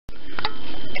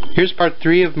Here's part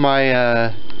 3 of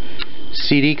my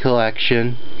CD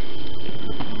collection.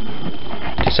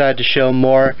 Decided to show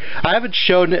more. I haven't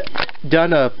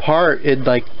done a part in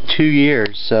like 2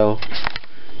 years, so,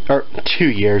 or 2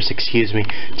 years, excuse me,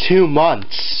 2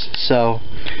 months. So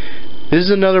this is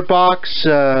another box.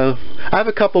 I have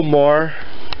a couple more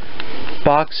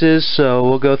boxes, so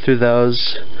we'll go through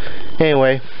those.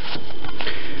 Anyway,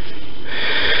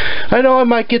 I know I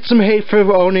might get some hate for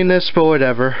owning this, but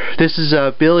whatever. This is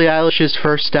Billie Eilish's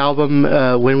first album,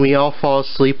 When We All Fall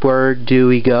Asleep, Where Do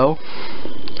We Go?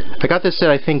 I got this at,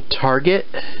 I think, Target.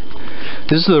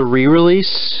 This is the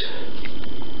re-release.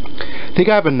 I think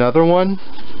I have another one.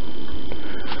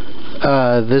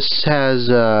 This has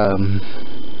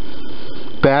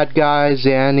Bad Guy,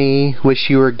 Zanny, Wish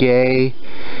You Were Gay,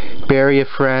 Bury a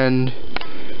Friend,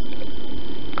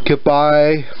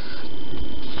 Goodbye.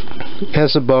 It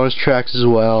has some bonus tracks as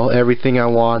well, Everything I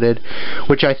Wanted,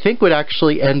 which I think would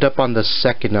actually end up on the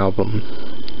second album.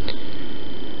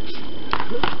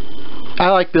 I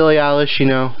like Billie Eilish, you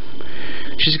know.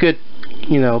 She's a good,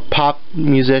 you know, pop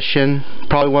musician.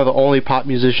 Probably one of the only pop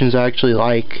musicians I actually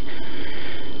like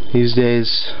these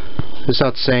days. It's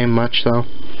not saying much though.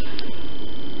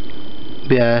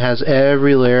 But yeah, it has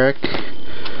every lyric.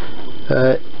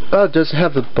 Oh, it doesn't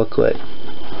have the booklet.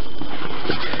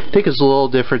 I think it's a little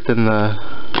different than the...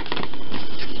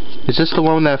 Is this the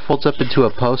one that folds up into a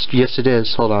poster? Yes, it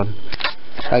is. Hold on.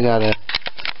 I gotta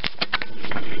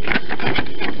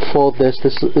fold this.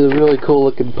 This is a really cool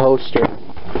looking poster.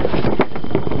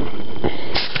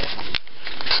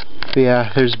 But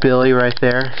yeah, there's Billie right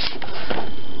there.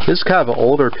 This is kind of an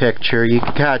older picture. You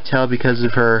can kind of tell because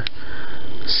of her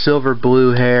silver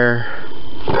blue hair.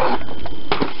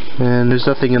 And there's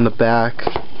nothing in the back.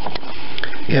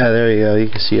 Yeah, there you go. You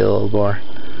can see a little more.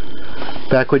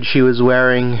 Back when she was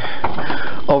wearing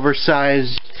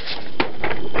oversized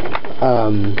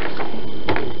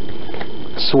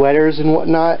sweaters and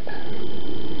whatnot.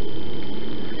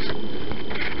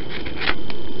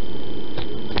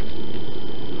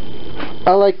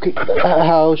 I like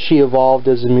how she evolved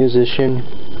as a musician.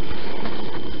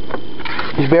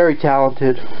 She's very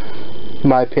talented, in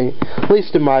my opinion. At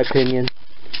least in my opinion.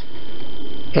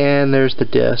 And there's the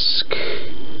disc.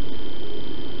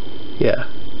 Yeah.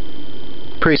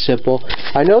 Pretty simple.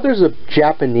 I know there's a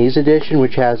Japanese edition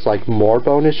which has like more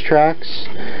bonus tracks.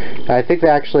 I think that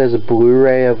actually has a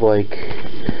Blu-ray of like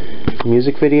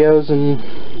music videos and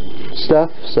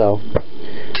stuff, so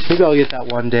maybe I'll get that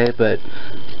one day, but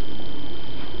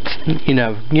you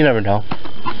never know.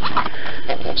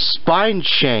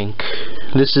 Spineshank.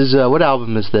 This is what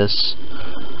album is this?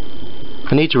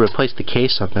 I need to replace the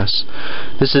case on this.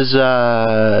 This is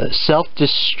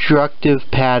Self-Destructive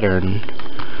Pattern.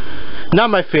 Not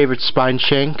my favorite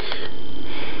Spineshank,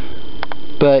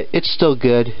 but it's still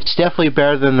good. It's definitely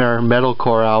better than their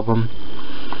metalcore album.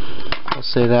 I'll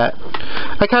say that.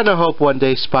 I kind of hope one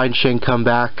day Spineshank come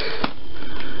back.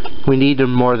 We need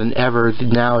them more than ever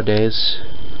nowadays.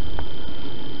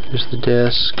 Here's the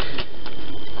disc.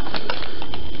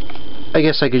 I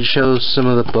guess I could show some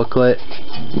of the booklet.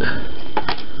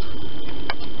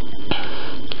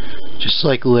 Just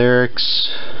like lyrics.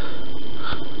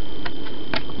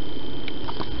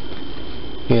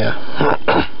 Yeah.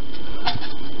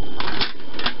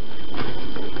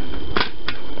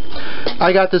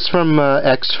 I got this from an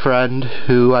ex-friend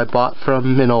who I bought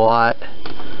from in a lot.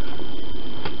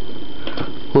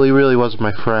 Well, he really wasn't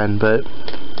my friend, but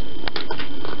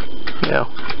you know,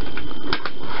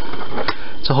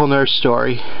 it's a whole nother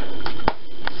story.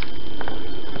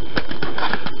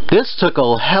 This took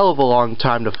a hell of a long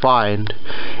time to find.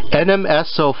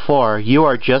 NMS04, You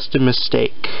Are Just a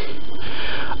Mistake.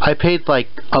 I paid like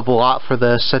a lot for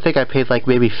this. I think I paid like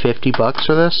maybe 50 bucks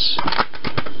for this.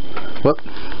 Whoop.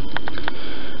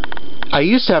 I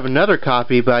used to have another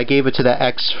copy, but I gave it to that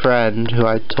ex-friend who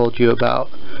I told you about.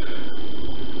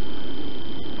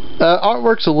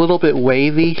 Artwork's a little bit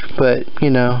wavy, but you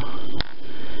know,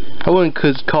 I wouldn't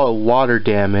call it water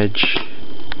damage.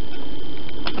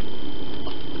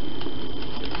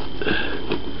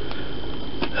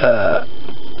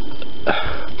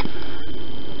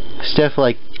 Stuff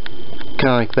like kind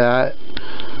of like that.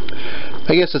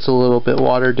 I guess it's a little bit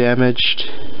water damaged.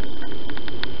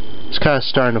 It's kind of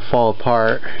starting to fall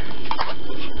apart.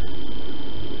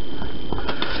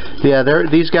 Yeah,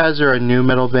 these guys are a new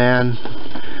metal band.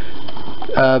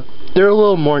 They're a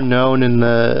little more known in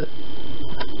the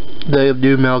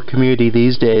new metal community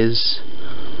these days.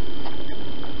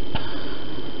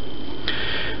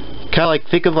 Kind of like,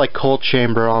 think of like Cold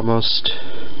Chamber almost.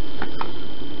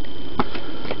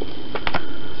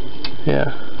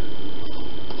 Yeah.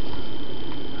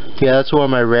 Yeah, that's one of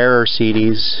my rarer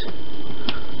CDs.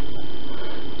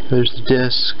 There's the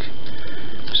disc.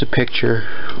 There's a picture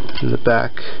in the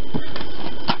back.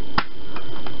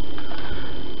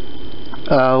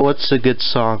 What's a good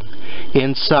song?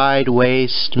 Inside,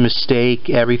 Waste, Mistake,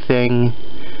 Everything.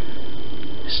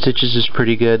 Stitches is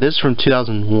pretty good. This is from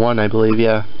 2001, I believe,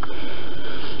 yeah.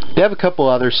 They have a couple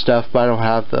other stuff, but I don't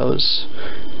have those.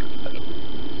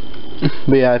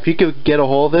 But yeah, if you could get a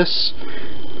hold of this,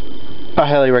 I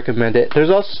highly recommend it. There's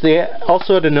also, they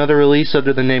also had another release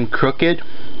under the name Crooked,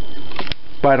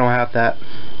 but I don't have that.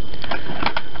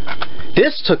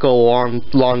 This took a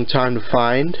long time to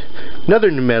find.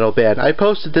 Another new metal band. I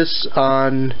posted this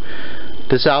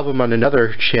album on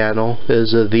another channel.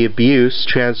 Is The Abuse,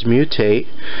 Transmutate.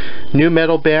 New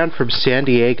metal band from San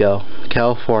Diego,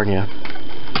 California.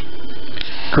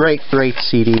 Great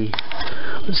CD.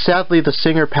 Sadly, the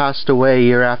singer passed away a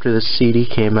year after this CD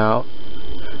came out.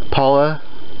 Paula?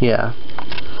 Yeah.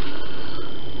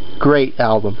 Great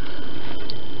album.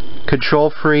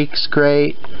 Control Freak's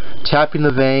great. Tapping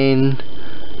the Vein.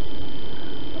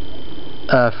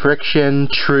 Friction,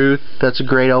 Truth, that's a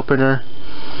great opener.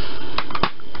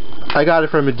 I got it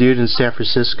from a dude in San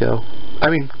Francisco. I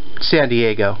mean, San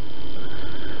Diego.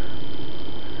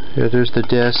 Here, there's the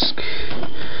disc.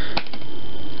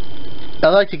 I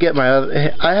like to get my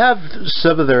other... I have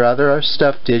some of their other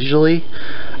stuff digitally.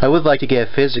 I would like to get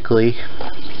it physically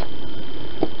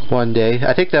one day.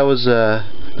 I think that was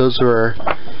those were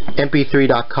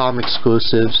mp3.com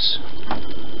exclusives.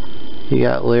 You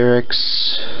got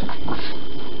lyrics.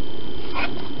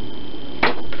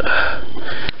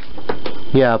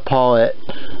 Yeah, Paulette.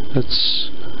 That's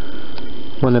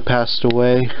when it passed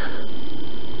away.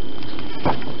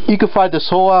 You can find this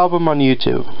whole album on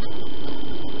YouTube.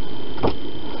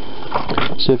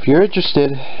 So if you're interested,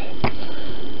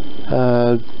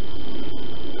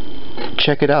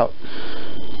 check it out.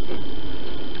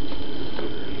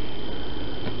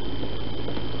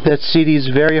 That CD is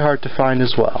very hard to find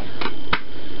as well.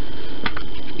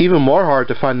 Even more hard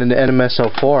to find than the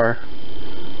NMS-04.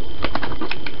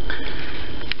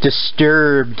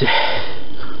 Disturbed,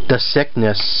 The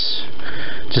Sickness.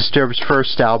 Disturbed's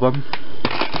first album.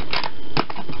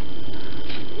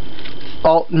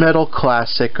 Alt metal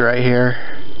classic right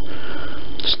here.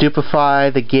 Stupefy,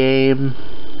 The Game,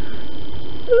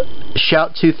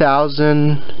 Shout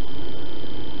 2000,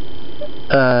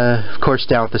 of course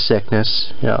Down with the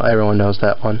Sickness. You know, everyone knows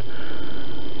that one.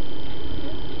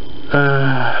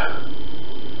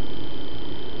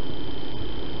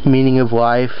 Meaning of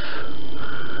Life.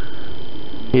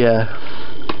 Yeah.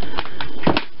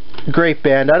 Great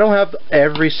band. I don't have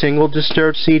every single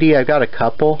Disturbed CD. I got a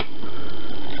couple.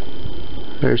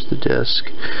 There's the disc.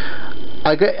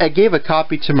 I gave a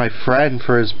copy to my friend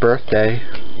for his birthday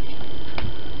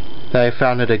that I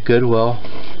found at a Goodwill.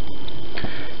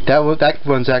 That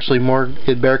one's actually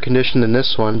in better condition than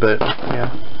this one, but yeah.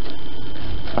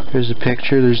 There's a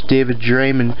picture. There's David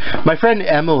Draymond. My friend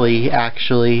Emily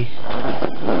actually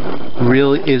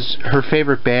her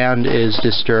favorite band is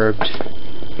Disturbed,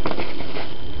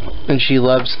 and she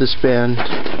loves this band.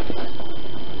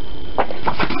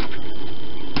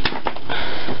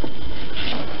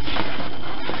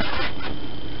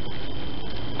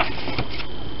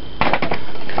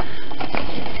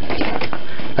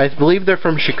 I believe they're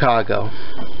from Chicago.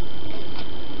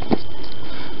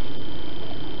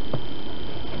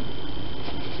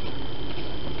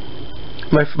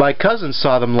 My cousin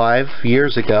saw them live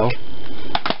years ago.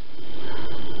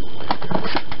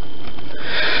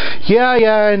 Yeah,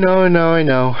 I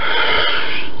know.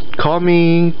 Call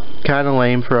me kinda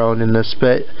lame for owning this,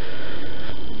 but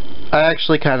I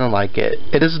actually kinda like it.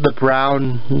 It is the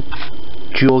brown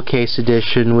jewel case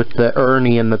edition with the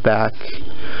Ernie in the back.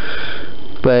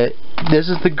 But this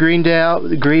is the Green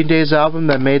Day's album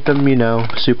that made them, you know,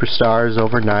 superstars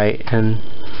overnight, and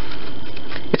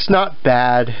it's not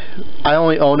bad. I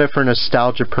only own it for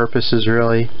nostalgia purposes,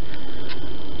 really.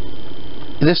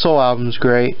 This whole album's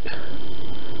great.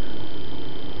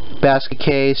 Basket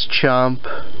Case, Chump,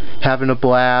 Having a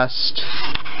Blast,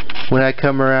 When I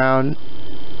Come Around,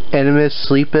 Animus,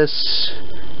 Sleepus,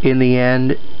 In the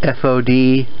End,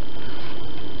 FOD.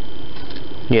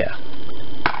 Yeah.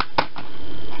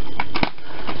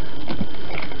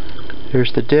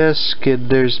 There's the disc, and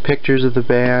there's pictures of the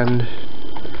band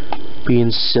being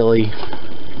silly.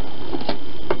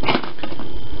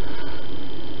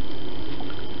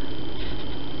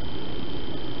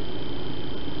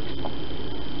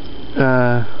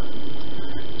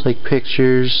 It's like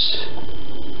pictures,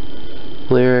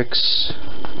 lyrics.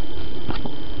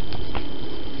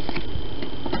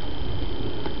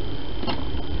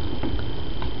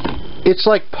 It's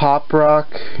like pop rock,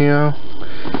 you know,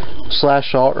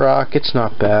 slash alt rock. It's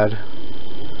not bad.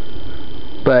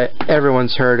 But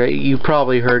everyone's heard it. You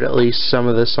probably heard at least some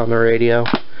of this on the radio,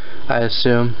 I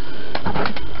assume.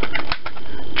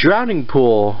 Drowning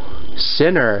Pool,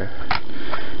 Sinner.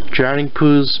 Drowning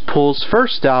Pool's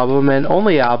first album and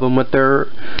only album with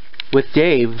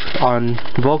Dave on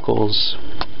vocals,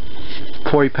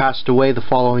 before he passed away the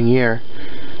following year.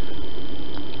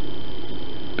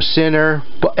 Sinner,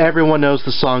 but everyone knows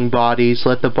the song Bodies.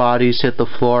 Let the bodies hit the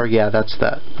floor. Yeah, that's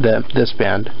this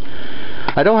band.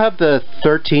 I don't have the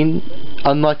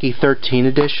Unlucky 13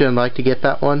 edition. I'd like to get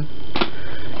that one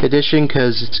edition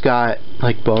because it's got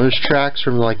like bonus tracks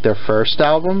from like their first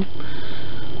album,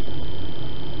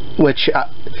 which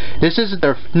this isn't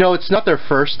their, no, it's not their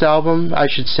first album, I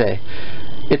should say.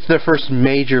 It's their first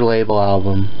major label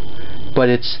album, but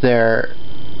it's their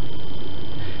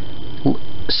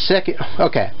second.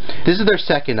 Okay, this is their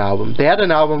second album. They had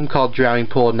an album called Drowning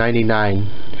Pool in '99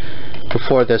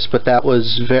 before this, but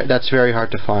that's very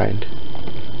hard to find.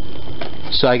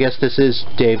 So I guess this is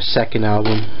Dave's second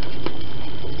album.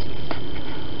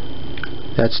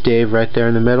 That's Dave right there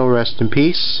in the middle. Rest in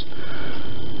peace.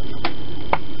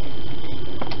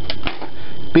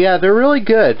 But yeah, they're really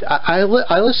good. I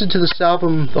listened to this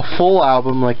album, the full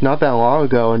album, like not that long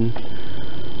ago, and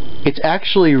it's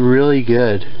actually really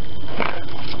good.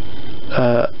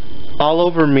 All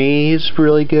Over Me is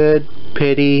really good.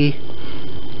 Pity.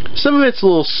 Some of it's a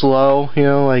little slow, you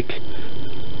know, like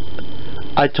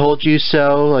I Told You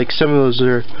So. Like some of those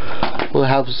will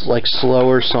have like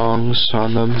slower songs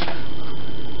on them.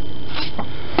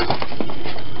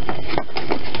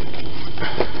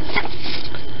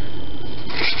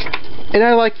 And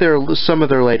I like some of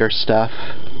their later stuff.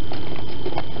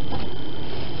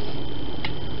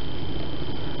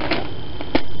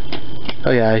 Oh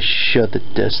yeah, I showed the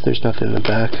disc. There's nothing in the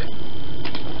back.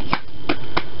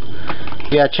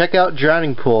 Yeah, check out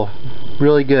Drowning Pool.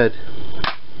 Really good.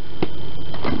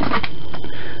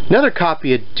 Another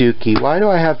copy of Dookie. Why do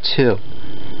I have two?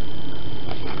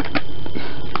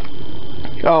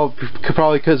 Oh,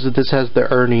 probably because this has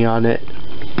the Ernie on it.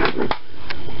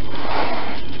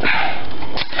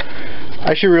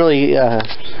 I should really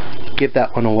give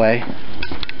that one away.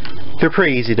 They're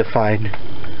pretty easy to find.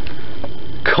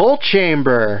 Coal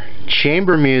Chamber.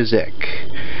 Chamber music.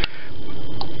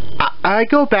 I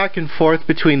go back and forth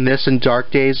between this and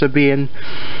Dark Days of being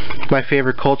my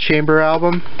favorite Coal Chamber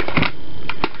album.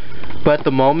 But at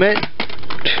the moment,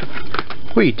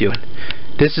 what are you doing?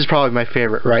 This is probably my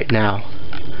favorite right now.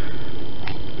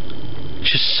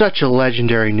 Just such a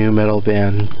legendary nu metal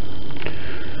band.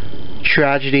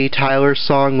 Tragedy, Tyler's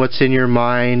song, What's in Your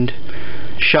Mind,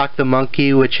 Shock the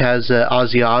Monkey, which has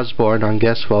Ozzy Osbourne on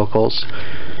guest vocals,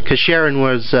 because Sharon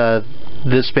was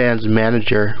this band's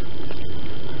manager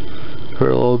for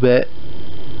a little bit.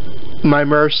 My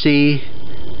Mercy,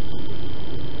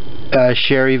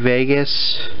 Sherry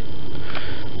Vegas.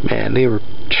 Man, they were...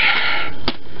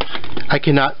 I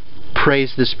cannot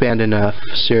praise this band enough,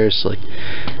 seriously.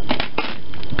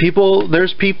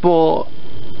 There's people...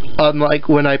 Unlike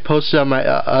when I posted on my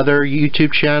other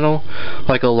YouTube channel,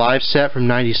 like a live set from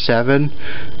 '97,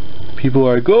 people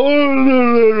are like,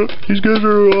 oh, these guys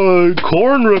are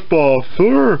Korn ripoff.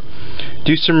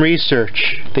 Do some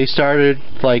research. They started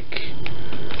like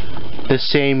the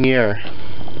same year.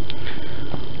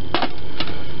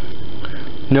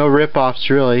 No ripoffs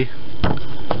really.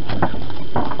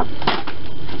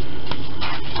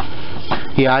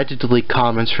 Yeah, I had to delete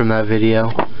comments from that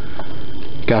video.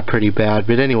 Got pretty bad,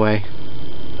 but anyway.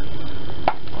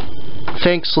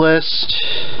 Thanks list.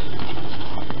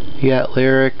 You got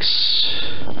lyrics.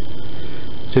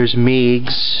 There's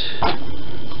Meigs.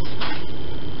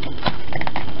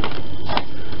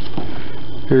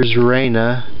 There's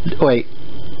Raina. Wait,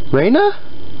 Raina?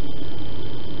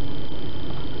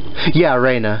 Yeah,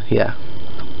 Raina, yeah.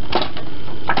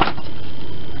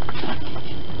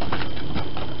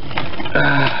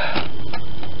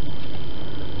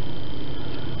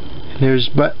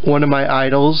 There's one of my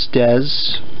idols,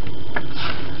 Dez.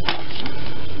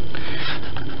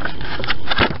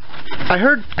 I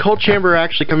heard Coal Chamber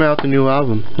actually coming out with a new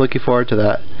album. Looking forward to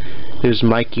that. There's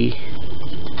Mikey.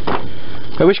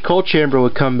 I wish Coal Chamber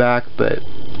would come back, but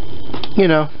you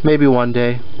know, maybe one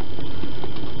day.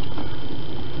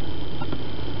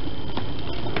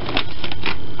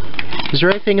 Is there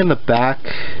anything in the back?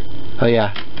 Oh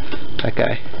yeah, that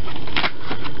guy.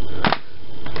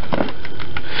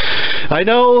 I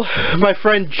know my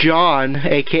friend John,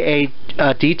 aka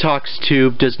Detox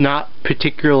Tube, does not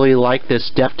particularly like this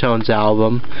Deftones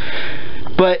album,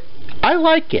 but I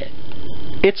like it.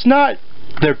 It's not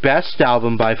their best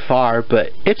album by far,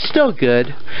 but it's still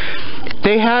good.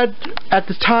 They had, at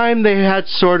the time, they had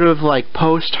sort of like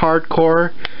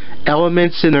post-hardcore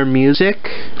elements in their music,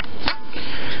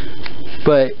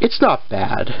 but it's not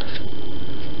bad.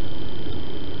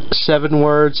 7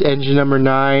 Words, Engine Number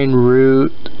 9,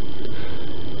 Root,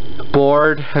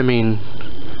 Bored. I mean,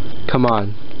 come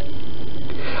on.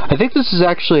 I think this is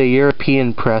actually a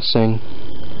European pressing.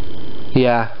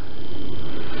 Yeah.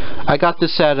 I got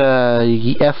this at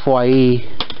a FYE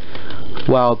a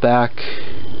while back.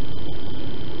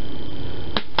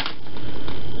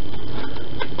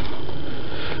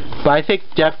 But I think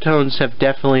Deftones have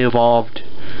definitely evolved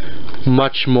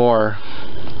much more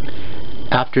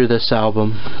after this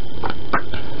album.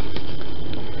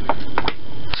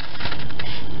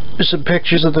 There's some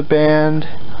pictures of the band.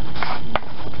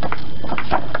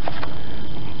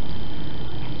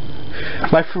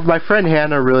 My friend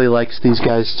Hannah really likes these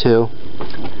guys too.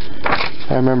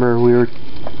 I remember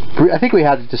I think we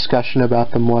had a discussion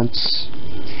about them once.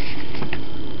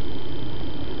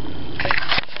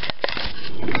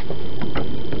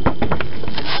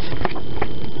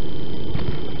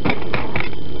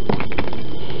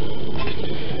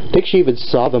 I think she even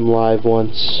saw them live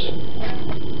once.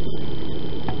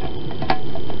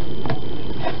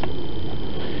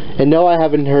 And no, I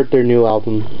haven't heard their new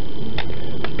album.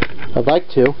 I'd like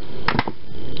to.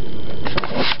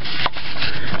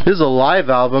 This is a live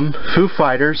album, Foo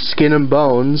Fighters, Skin and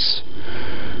Bones,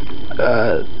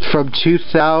 from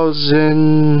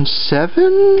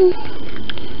 2007?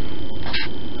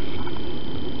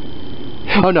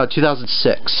 Oh no,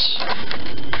 2006.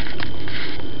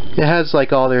 It has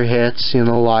like all their hits, you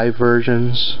know, live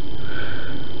versions.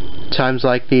 Times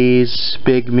Like These,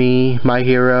 Big Me, My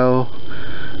Hero,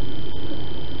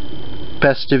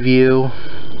 Best of You.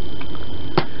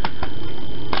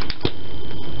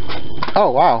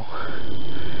 Oh wow.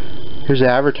 Here's an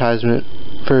advertisement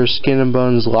for Skin and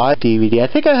Bones live DVD.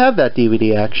 I think I have that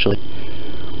DVD actually.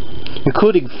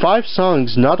 Including 5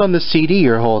 songs not on the CD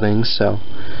you're holding, so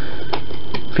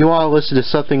if you want to listen to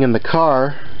something in the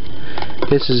car,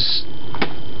 this is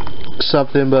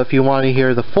something, but if you want to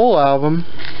hear the full album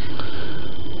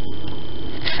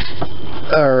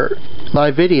or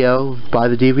live video, buy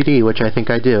the DVD, which I think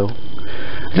I do.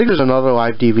 I think there's another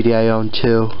live DVD I own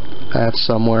too. I have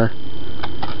somewhere.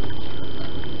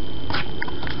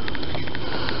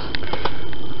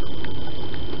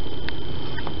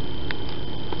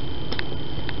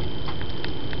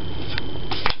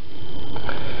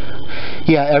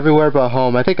 Yeah, Everywhere But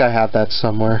Home. I think I have that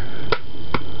somewhere.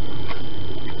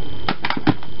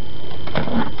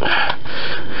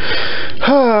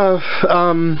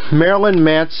 Marilyn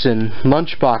Manson,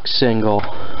 Lunchbox single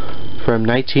from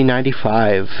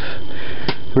 1995.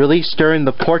 Released during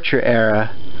the Portrait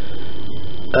era.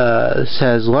 It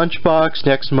says Lunchbox,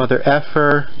 Next Mother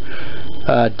Effer,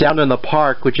 Down in the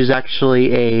Park, which is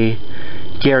actually a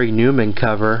Gary Newman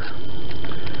cover.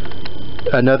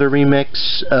 Another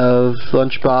remix of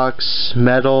Lunchbox,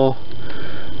 Metal.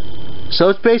 So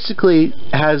it basically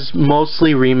has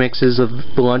mostly remixes of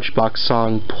the Lunchbox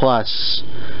song plus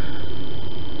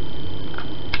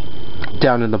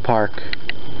Down in the Park.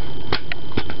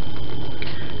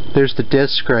 There's the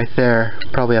disc right there.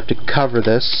 Probably have to cover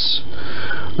this.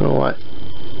 I don't know what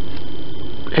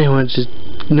anyone should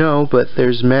know, but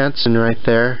there's Manson right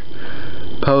there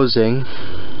posing.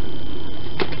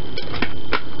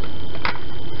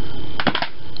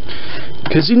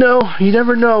 Because, you know, you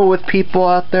never know with people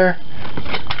out there.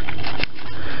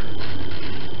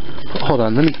 Hold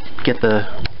on, let me get the...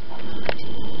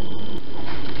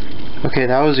 Okay,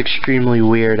 that was extremely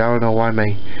weird. I don't know why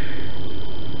my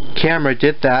camera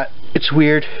did that. It's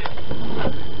weird.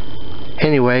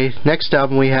 Anyway, next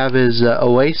album we have is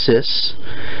Oasis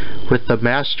with the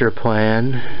Master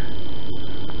Plan.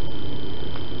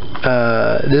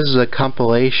 This is a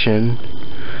compilation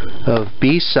of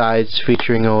B-sides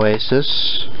featuring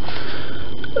Oasis.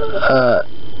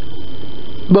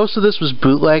 Most of this was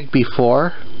bootleg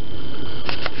before.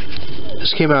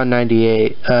 This came out in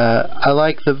 '98. I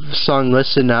like the song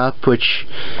Listen Up, which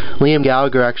Liam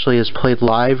Gallagher actually has played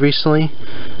live recently.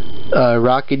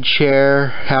 Rockin' Chair,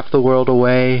 Half the World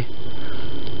Away,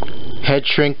 Head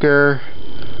Shrinker,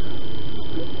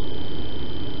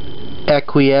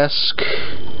 Acquiesce,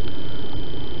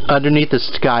 Underneath the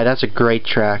Sky. That's a great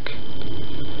track.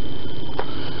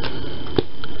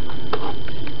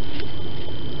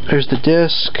 There's the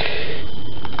disc,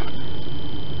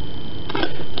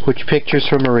 which pictures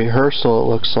from a rehearsal, it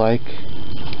looks like.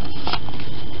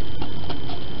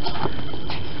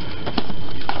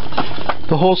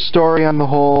 The whole story on the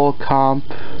whole comp.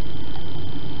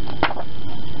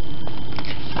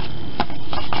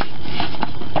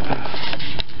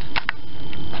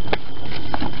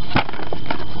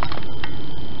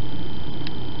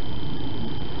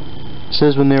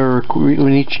 says when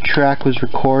when each track was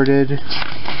recorded.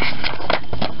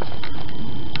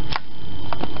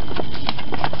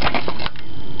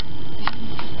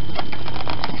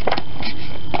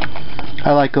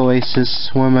 I like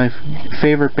Oasis, one of my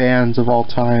favorite bands of all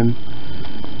time.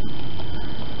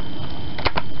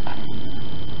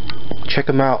 Check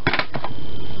them out.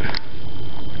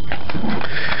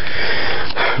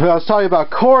 Well, I was talking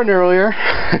about Korn earlier.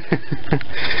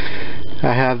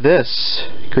 I have this,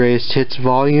 Greatest Hits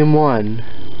Volume 1.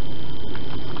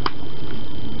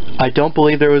 I don't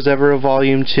believe there was ever a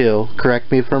Volume 2.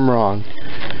 Correct me if I'm wrong.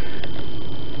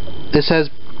 This has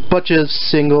a bunch of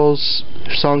singles,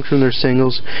 songs from their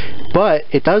singles, but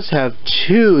it does have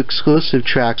 2 exclusive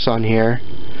tracks on here.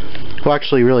 Well,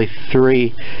 actually, really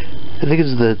 3. I think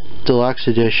it's the deluxe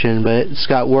edition, but it's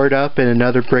got Word Up and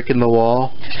Another Brick in the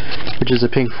Wall, which is a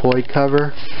Pink Floyd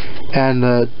cover, and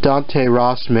the Dante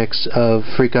Ross mix of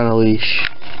Freak on a Leash.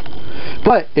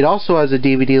 But it also has a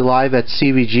DVD live at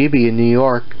CBGB in New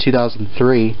York,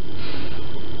 2003,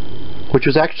 which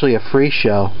was actually a free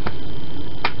show.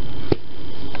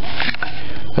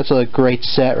 That's a great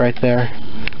set right there.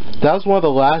 That was one of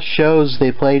the last shows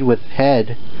they played with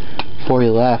Head before he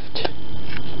left,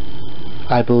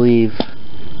 I believe.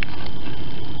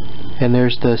 And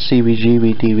there's the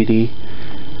CBGB DVD.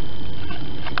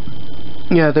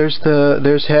 Yeah,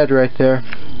 there's Head right there.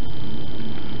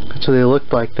 That's what they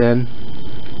looked like then.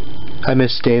 I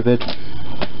miss David.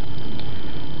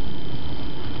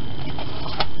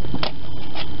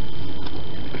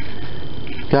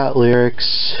 Got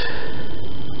lyrics.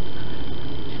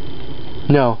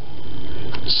 No.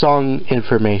 Song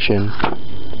information.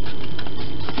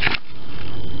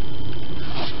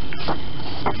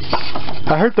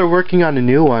 I heard they're working on a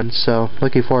new one, so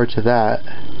looking forward to that.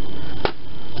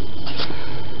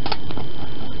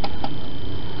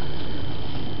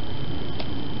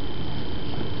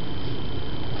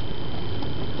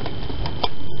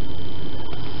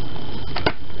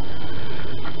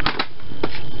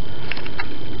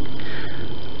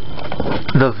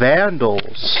 The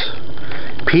Vandals.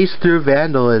 Peace Through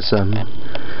Vandalism.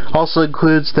 Also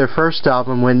includes their first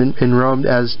album, When in Rome,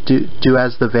 as Do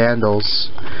As the Vandals.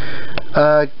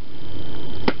 A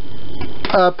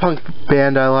punk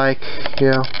band I like,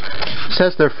 you know. This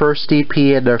has their first EP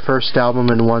and their first album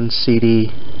in one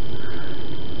CD.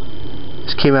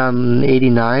 This came out in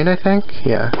 '89, I think?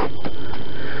 Yeah.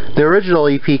 The original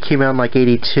EP came out in like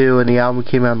 '82 and the album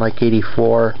came out in like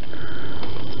 '84.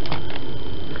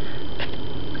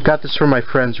 Got this from my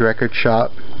friend's record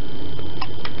shop.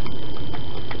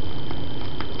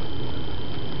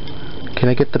 Can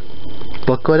I get the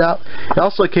booklet out? It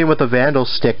also came with a Vandal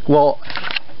stick. Well,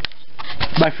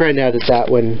 my friend added that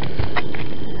when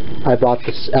I bought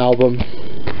this album.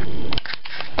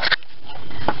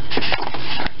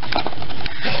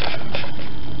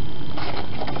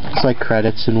 It's like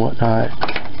credits and whatnot.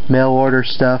 Mail order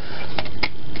stuff.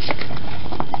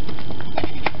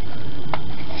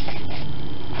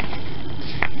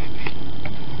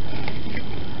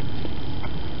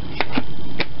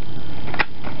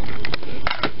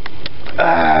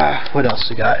 What else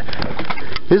we got?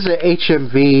 This is an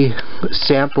HMV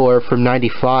sampler from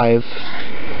 '95,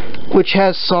 which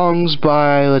has songs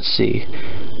by, let's see,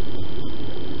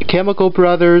 Chemical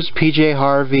Brothers, PJ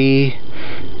Harvey,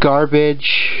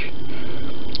 Garbage,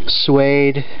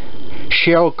 Suede,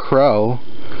 Sheryl Crow,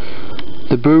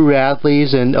 the Boo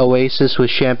Radleys, and Oasis with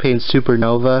Champagne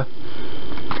Supernova.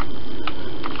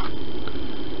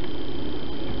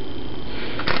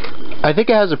 I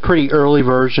think it has a pretty early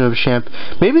version of Champagne.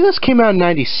 Maybe this came out in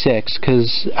 '96,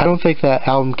 because I don't think that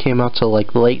album came out till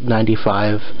like late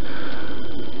 '95.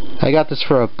 I got this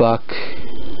for $1.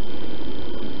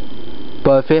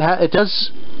 But if it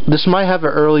does, this might have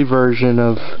an early version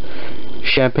of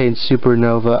Champagne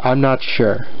Supernova. I'm not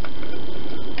sure.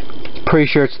 Pretty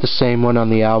sure it's the same one on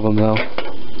the album though.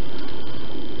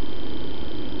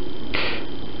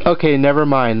 Okay, never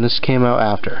mind. This came out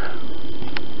after.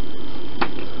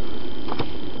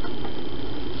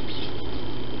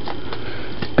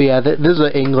 But yeah, this is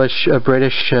a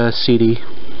British CD.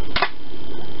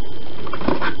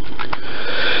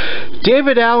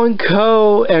 David Allan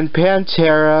Coe and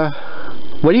Pantera.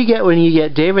 What do you get when you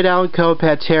get David Allan Coe and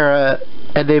Pantera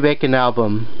and they make an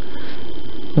album?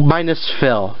 Minus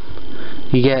Phil.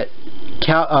 You get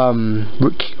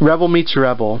Rebel Meets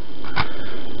Rebel.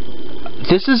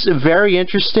 This is very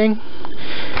interesting.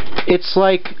 It's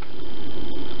like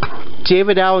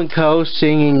David Allan Coe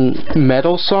singing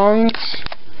metal songs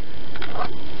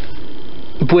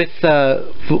with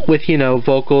you know,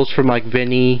 vocals from like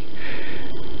Vinny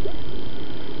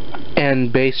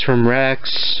and bass from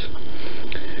Rex.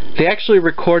 They actually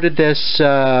recorded this,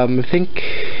 I think,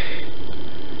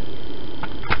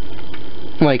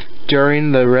 like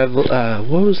during the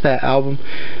what was that album?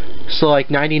 So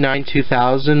like 99,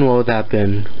 2000, what would that have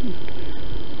been?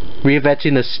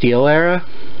 Reinventing the Steel era?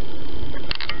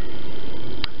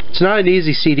 It's not an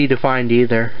easy CD to find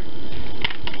either.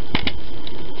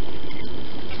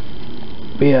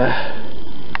 But yeah.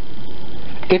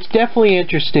 It's definitely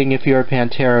interesting if you're a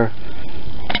Pantera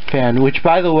fan, which,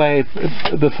 by the way,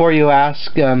 before you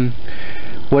ask,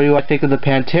 what do I think of the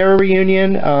Pantera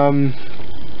reunion?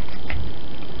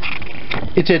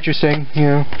 It's interesting, you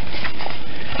know.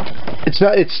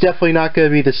 It's definitely not going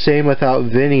to be the same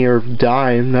without Vinny or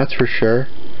Dime, that's for sure.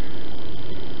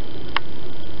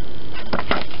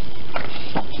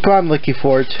 But I'm looking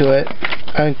forward to it.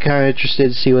 I'm kind of interested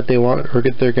to see what they want or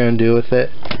what they're going to do with it.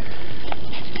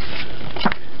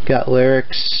 Got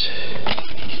lyrics.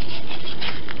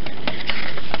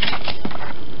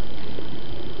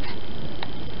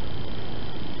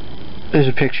 There's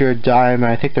a picture of Dime,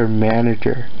 I think their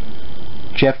manager.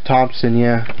 Jeff Thompson,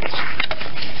 yeah.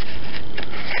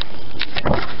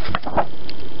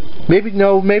 Maybe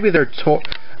they're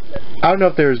I don't know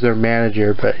if there's their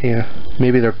manager, but yeah,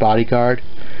 maybe their bodyguard.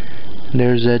 And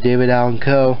there's David Allan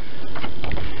Coe,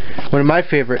 one of my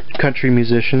favorite country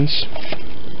musicians.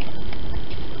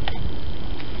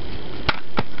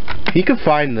 You can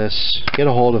find this, get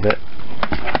a hold of it.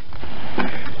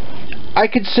 I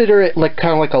consider it like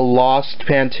kind of like a lost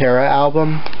Pantera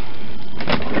album.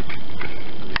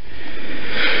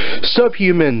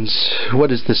 Subhumans,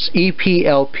 what is this?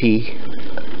 EPLP.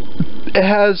 It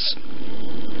has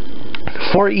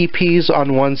 4 EPs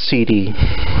on 1 CD.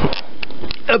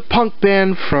 A punk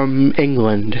band from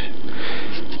England.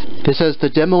 This has the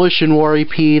Demolition War EP,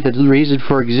 the Reason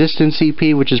for Existence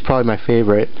EP, which is probably my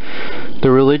favorite,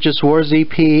 the Religious Wars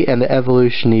EP, and the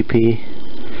Evolution EP.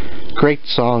 Great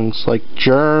songs like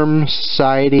Germ,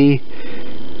 Society,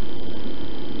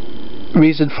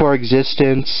 Reason for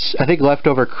Existence. I think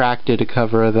Leftover Crack did a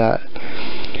cover of that.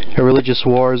 And Religious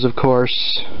Wars, of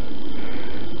course.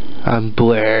 On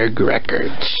Blurg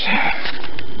Records.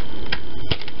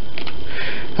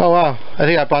 Oh wow, I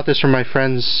think I bought this from my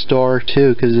friend's store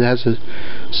too, because it has a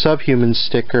Subhuman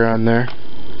sticker on there.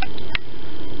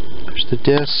 There's the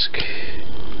disc.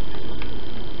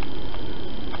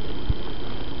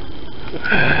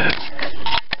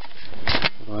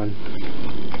 Hold on.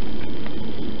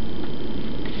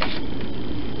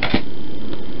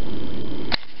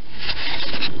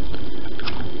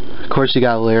 Of course you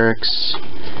got lyrics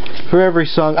for every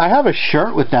song. I have a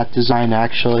shirt with that design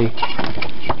actually.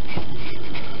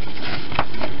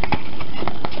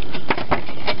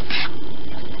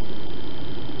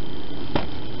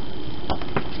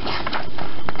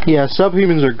 Yeah,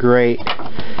 Subhumans are great.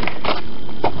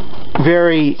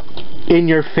 Very in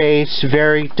your face,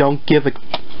 very don't give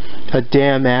a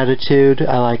damn attitude.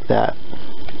 I like that.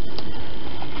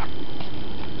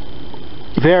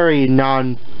 Very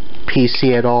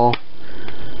non-PC at all.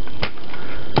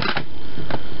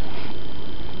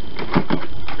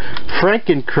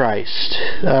 Frankenchrist.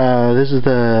 This is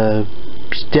the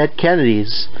Dead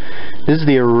Kennedys. This is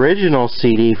the original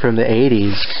CD from the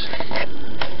 80s.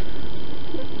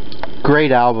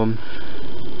 Great album.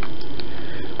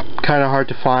 Kind of hard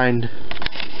to find.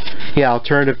 Yeah,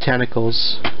 Alternative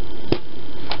Tentacles.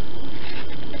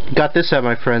 Got this at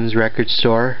my friend's record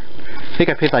store. I think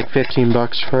I paid like 15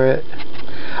 bucks for it.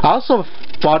 I also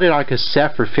bought it on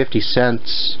cassette for 50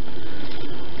 cents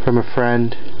from a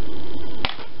friend.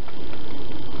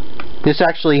 This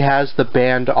actually has the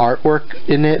band artwork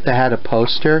in it that had a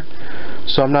poster,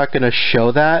 so I'm not going to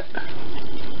show that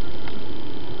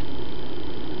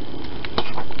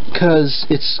because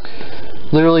it's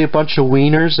literally a bunch of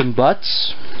wieners and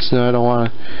butts, so I don't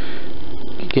want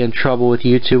to get in trouble with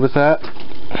YouTube with that.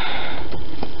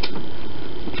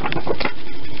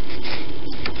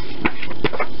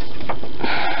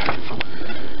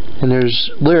 And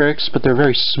there's lyrics, but they're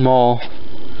very small.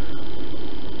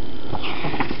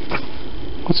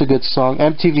 What's a good song?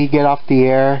 MTV Get Off the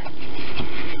Air.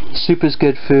 Soup is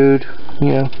Good Food.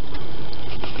 You know.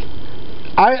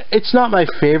 It's not my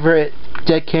favorite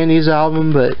Dead Kennedys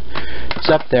album, but it's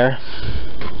up there.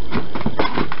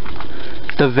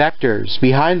 The Vectors,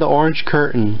 Behind the Orange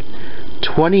Curtain,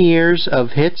 20 years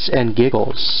of hits and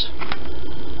giggles.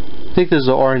 I think this is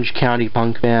an Orange County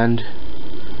punk band.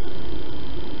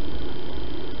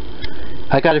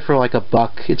 I got it for like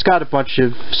 $1. It's got a bunch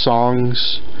of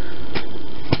songs.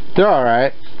 They're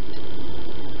alright.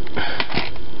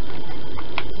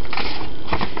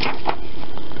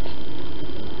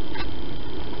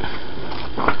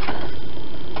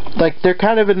 like, they're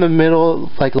kind of in the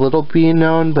middle, like a little being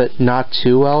known, but not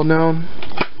too well known.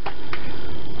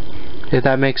 If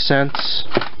that makes sense.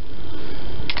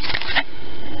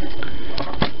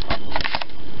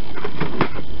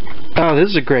 Oh, this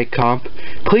is a great comp.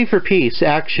 Plea for Peace,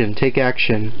 Action, Take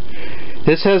Action.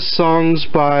 This has songs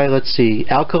by, let's see,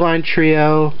 Alkaline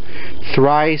Trio,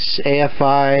 Thrice,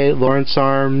 AFI, Lawrence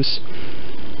Arms,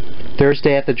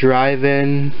 Thursday at the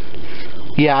Drive-In.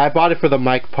 Yeah, I bought it for the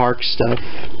Mike Park stuff.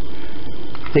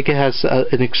 I think it has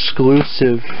an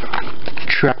exclusive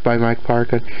track by Mike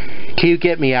Park. Can You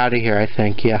Get Me Out of Here, I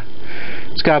think, yeah.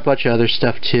 It's got a bunch of other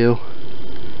stuff, too.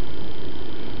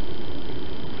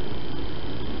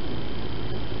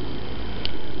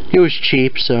 It was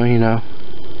cheap, so, you know.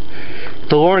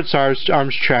 The Lawrence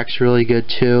Arms track's really good,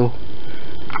 too.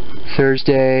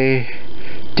 Thursday.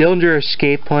 Dillinger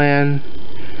Escape Plan.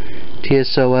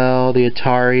 TSOL, the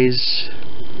Ataris.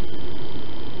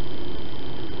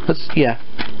 Yeah.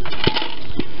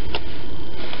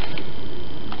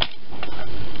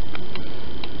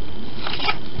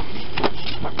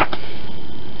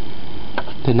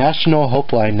 The National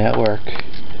Hopeline Network.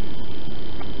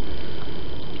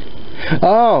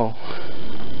 Oh,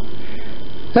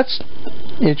 that's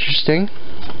interesting.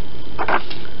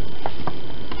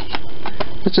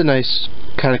 That's a nice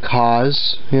kind of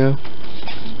cause, you know.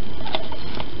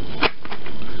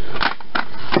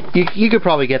 You could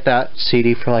probably get that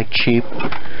CD for like cheap.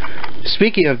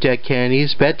 Speaking of Dead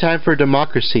Kennedys, Bedtime for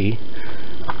Democracy.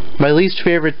 My least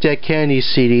favorite Dead Kennedys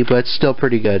CD, but it's still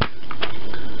pretty good.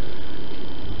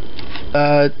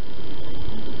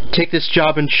 Take This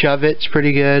Job and Shove It, it's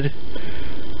pretty good.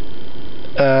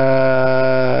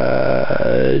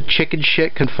 Chicken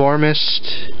Shit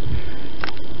Conformist.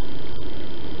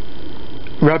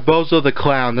 Rambozo the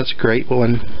Clown, that's a great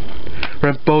one.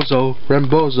 Rambozo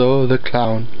the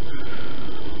Clown.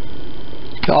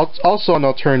 Also on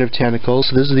Alternative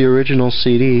Tentacles, this is the original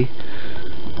CD.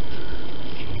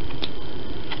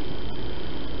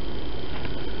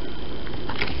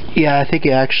 Yeah, I think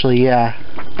it actually, yeah,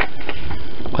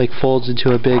 like folds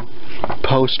into a big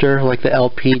poster like the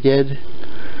LP did.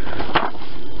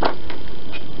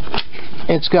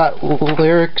 It's got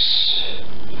lyrics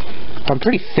on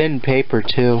pretty thin paper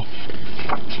too.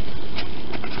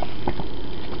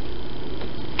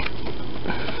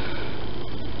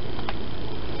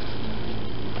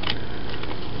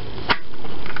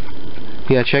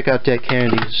 Yeah, check out Dead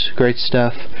Kennedys. Great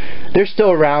stuff. They're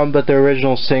still around, but their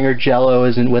original singer, Jello,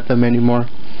 isn't with them anymore.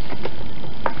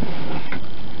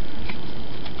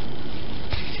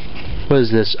 What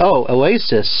is this? Oh,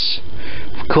 Oasis.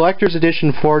 Collector's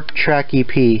Edition 4-track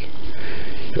EP.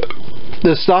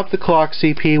 The Stop the Clock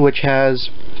EP, which has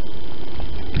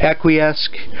Acquiesce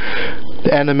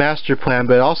and the Master Plan,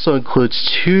 but it also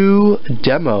includes 2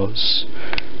 demos.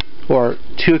 Or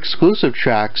 2 exclusive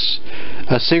tracks,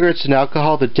 Cigarettes and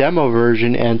Alcohol, the demo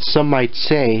version, and Some Might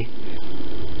Say.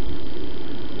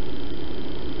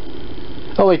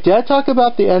 Oh wait, did I talk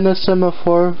about the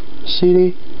NSMF4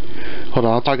 CD? Hold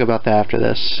on, I'll talk about that after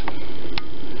this.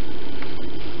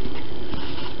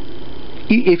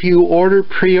 If you order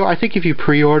I think if you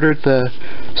pre-ordered the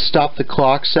Stop the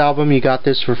Clocks album, you got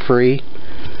this for free.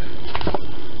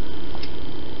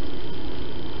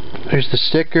 There's the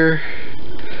sticker.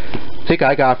 I think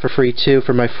I got it for free too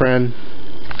for my friend.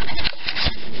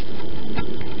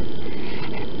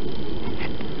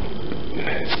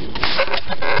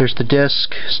 There's the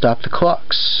disc, Stop the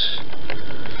Clocks.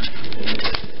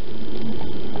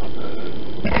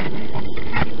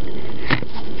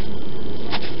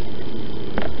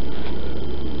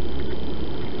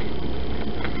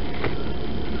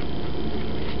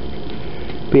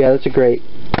 But yeah, that's a great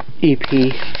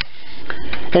EP.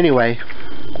 Anyway,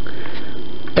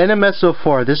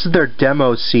 NMSO4, this is their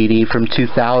demo CD from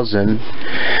 2000.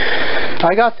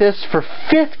 I got this for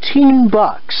 15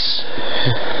 bucks.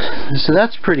 So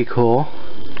that's pretty cool.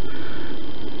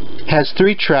 It has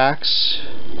 3 tracks.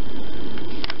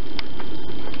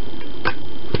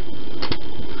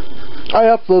 I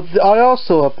also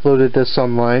uploaded this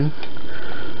online.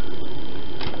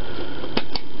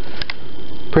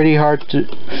 Pretty hard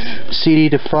CD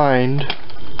to find.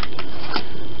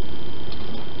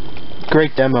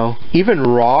 Great demo. Even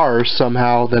rawer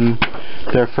somehow than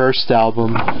their first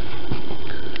album.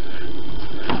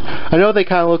 I know they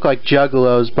kind of look like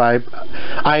Juggalos, but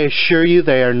I assure you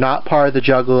they are not part of the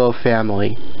Juggalo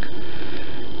family.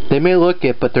 They may look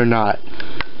it, but they're not.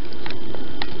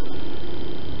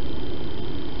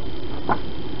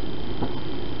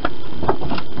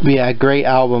 Yeah, great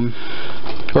album.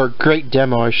 Or great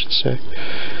demo, I should say.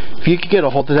 If you could get a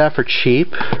hold of that for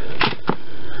cheap,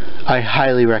 I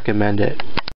highly recommend it.